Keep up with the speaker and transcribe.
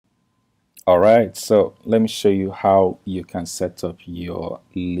All right, so let me show you how you can set up your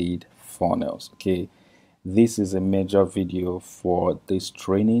lead funnels. Okay, this is a major video for this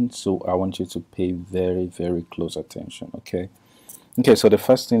training, so I want you to pay very close attention. Okay, so the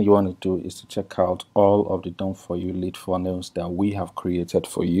first thing you want to do is to check out all of the done for you lead funnels that we have created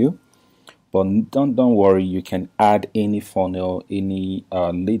for you. But don't worry, you can add any funnel, any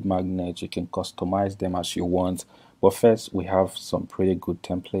lead magnet. You can customize them as you want. But first, we have some pretty good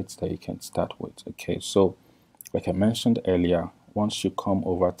templates that you can start with. Okay, so like I mentioned earlier, once you come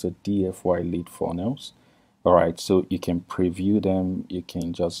over to DFY lead funnels, all right, so you can preview them, you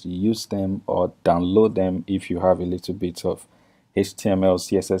can just use them or download them if you have a little bit of HTML,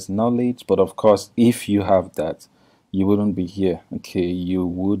 CSS knowledge. But of course, if you have that, you wouldn't be here. Okay, you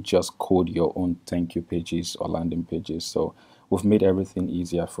would just code your own thank you pages or landing pages. So we've made everything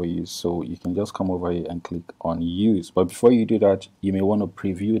easier for you, so you can just come over here and click on use. But before you do that, you may want to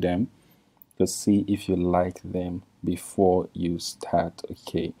preview them to see if you like them before you start.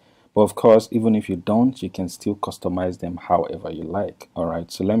 Okay, but of course, even if you don't, you can still customize them however you like. All right,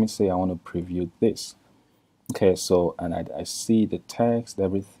 so let me say I want to preview this. Okay, so and I see the text,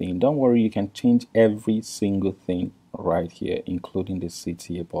 everything. Don't worry, you can change every single thing right here, including the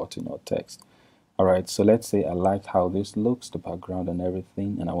CTA button or text. All right, so let's say I like how this looks, the background and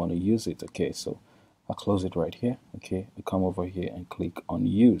everything, and I want to use it. Okay, so I'll close it right here. Okay, I come over here and click on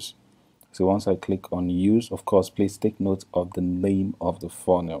use. So once I click on use, of course, please take note of the name of the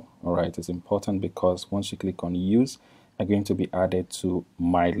funnel. All right, it's important because once you click on use, are going to be added to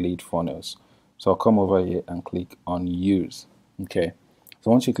my lead funnels. So I'll come over here and click on use. Okay,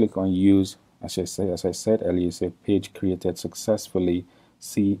 so once you click on use, as I said earlier, you say page created successfully.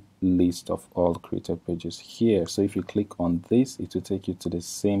 See list of all created pages here. So if you click on this, it will take you to the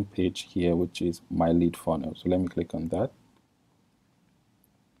same page here, which is my lead funnel. So let me click on that.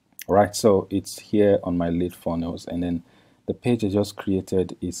 Right, so it's here on my lead funnels, and then the page I just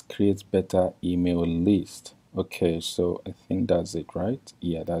created is create better email list. Okay, so I think that's it, right?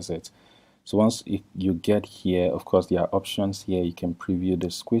 Yeah, that's it. So once you get here, of course, there are options here. You can preview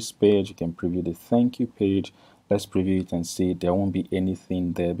the squeeze page, you can preview the thank you page. Let's preview it and see. There won't be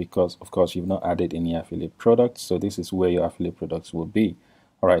anything there because, of course, you've not added any affiliate products. So this is where your affiliate products will be.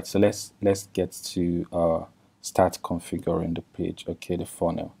 All right, so let's get to start configuring the page. Okay, the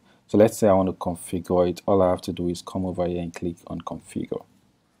funnel. So let's say I want to configure it. All I have to do is come over here and click on configure.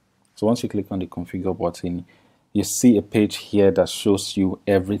 So once you click on the configure button, you see a page here that shows you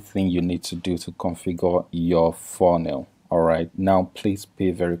everything you need to do to configure your funnel. All right, now please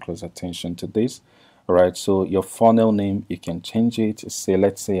pay very close attention to this. All right, so your funnel name, you can change it. Say,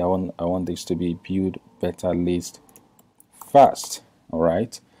 let's say I want this to be build better list fast. All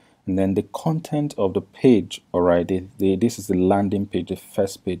right, and then the content of the page. All right, this is the landing page, the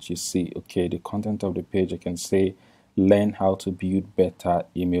first page you see. Okay, the content of the page, I can say learn how to build better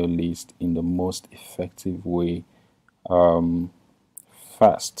email list in the most effective way,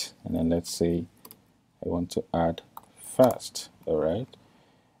 fast. And then let's say I want to add fast. All right,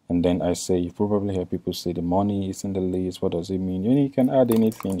 and then I say, you probably hear people say the money is in the list. What does it mean? You can add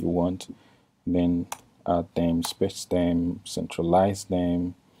anything you want, then add them, space them, centralize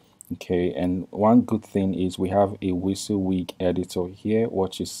them. Okay, and one good thing is we have a WYSIWYG editor here.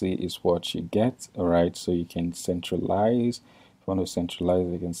 What you see is what you get. All right, so you can centralize. If you want to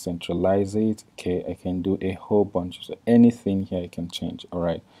centralize, you can centralize it. Okay, I can do a whole bunch of anything here I can change. All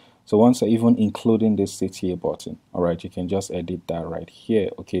right, so once even including this CTA button, all right, you can just edit that right here.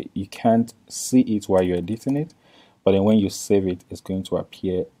 Okay, you can't see it while you're editing it, but then when you save it, it's going to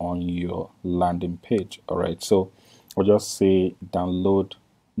appear on your landing page. All right, so I'll just say download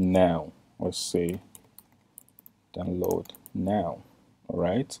now. Let's say download now. All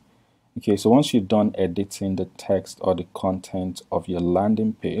right, okay, so once you're done editing the text or the content of your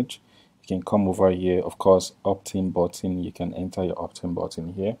landing page, you can come over here. Of course, opt-in button, you can enter your opt-in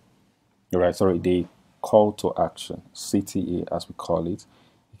button here. All right, sorry, the call to action, CTA as we call it,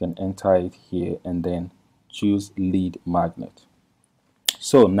 you can enter it here and then choose lead magnet.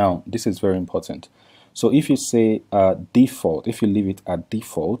 So now this is very important. So if you say default, if you leave it at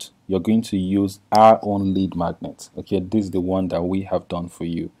default, you're going to use our own lead magnet. Okay, this is the one that we have done for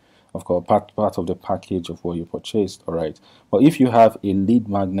you. Of course, part of the package of what you purchased. All right, but if you have a lead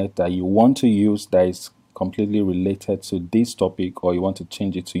magnet that you want to use that is completely related to this topic, or you want to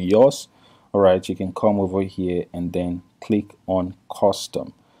change it to yours, all right, you can come over here and then click on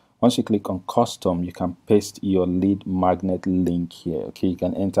custom. Once you click on custom, you can paste your lead magnet link here. Okay, you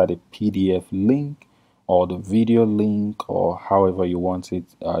can enter the PDF link or the video link or however you want it,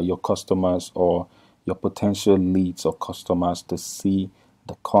 your customers or your potential leads or customers to see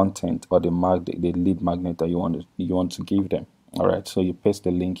the content or the lead magnet that you want to give them. All right, so you paste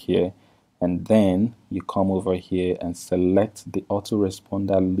the link here, and then you come over here and select the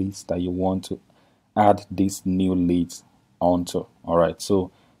autoresponder list that you want to add these new leads onto. All right,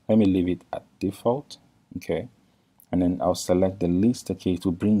 so let me leave it at default. Okay, and then I'll select the list. Okay,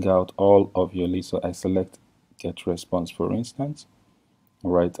 to bring out all of your leads. So I select GetResponse, for instance.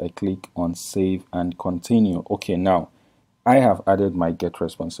 All right, I click on save and continue. Okay, now I have added my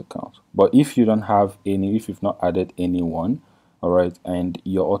GetResponse account, but if you don't have any, if you've not added anyone, all right, and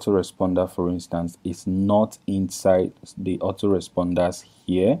your autoresponder, for instance, is not inside the autoresponders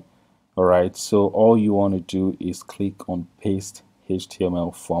here, all right, so all you want to do is click on paste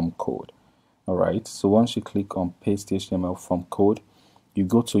HTML form code. All right, so once you click on paste HTML form code, you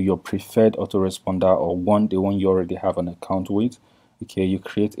go to your preferred autoresponder or the one you already have an account with. Okay, you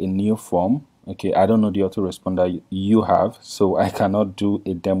create a new form. Okay, I don't know the autoresponder you have, so I cannot do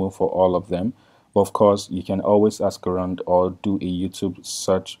a demo for all of them. But of course, you can always ask around or do a YouTube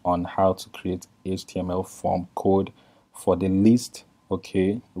search on how to create HTML form code for the list,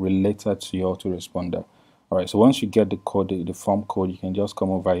 okay, related to your autoresponder. All right, so once you get the code, the form code, you can just come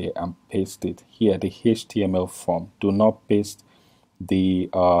over here and paste it here, the HTML form. Do not paste the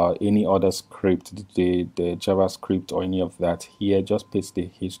any other script, the JavaScript or any of that here. Just paste the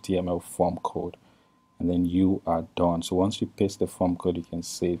HTML form code, and then you are done. So once you paste the form code, you can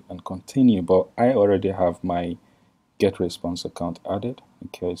save and continue. But I already have my GetResponse account added.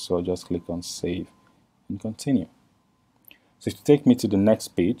 Okay, so I'll just click on save and continue. So to take me to the next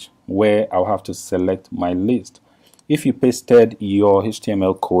page where I'll have to select my list. If you pasted your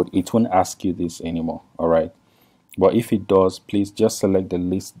HTML code, it won't ask you this anymore. All right, but if it does, please just select the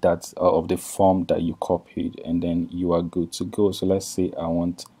list that's of the form that you copied, and then you are good to go. So let's say I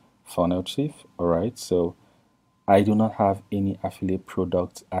want Funnelchief. All right, so I do not have any affiliate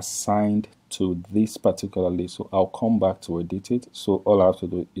products assigned to this particular list, so I'll come back to edit it. So all I have to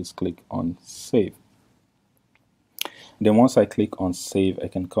do is click on save. Then once I click on save, I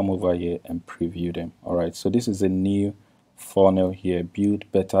can come over here and preview them. All right, so this is a new funnel here,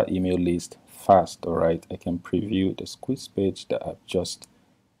 build better email list fast. All right, I can preview the quiz page that I've just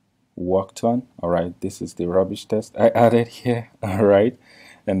worked on. All right, this is the rubbish test I added here. All right,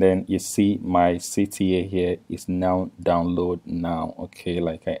 and then you see my CTA here is now download now. Okay,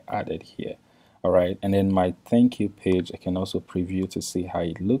 like I added here. All right, and then my thank you page, I can also preview to see how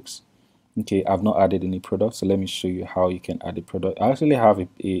it looks. Okay, I've not added any products, so let me show you how you can add a product. I actually have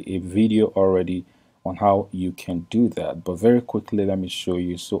a video already on how you can do that, but very quickly let me show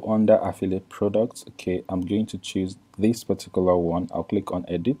you. So under affiliate products, okay, I'm going to choose this particular one. I'll click on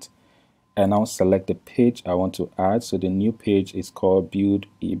edit, and I'll select the page I want to add. So the new page is called build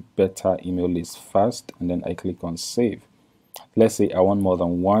a better email list fast, and then I click on save. Let's say I want more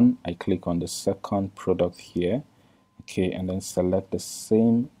than one. I click on the second product here, okay, and then select the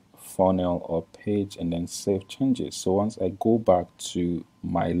same funnel or page and then save changes. So once I go back to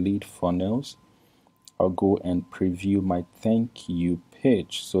my lead funnels, I'll go and preview my thank you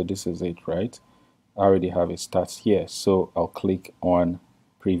page. So this is it, right? I already have it starts here. So I'll click on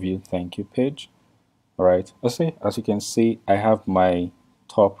preview thank you page. All right, as you can see, I have my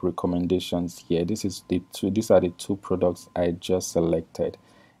top recommendations here. These are the two products I just selected,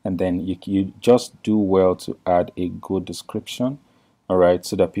 and then you just do well to add a good description. All right,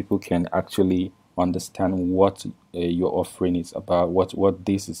 so that people can actually understand what your offering is about, what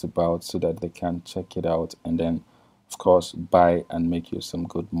this is about, so that they can check it out and then of course buy and make you some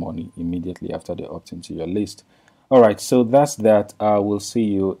good money immediately after they opt into your list. All right, so that's that. I will see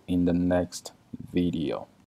you in the next video.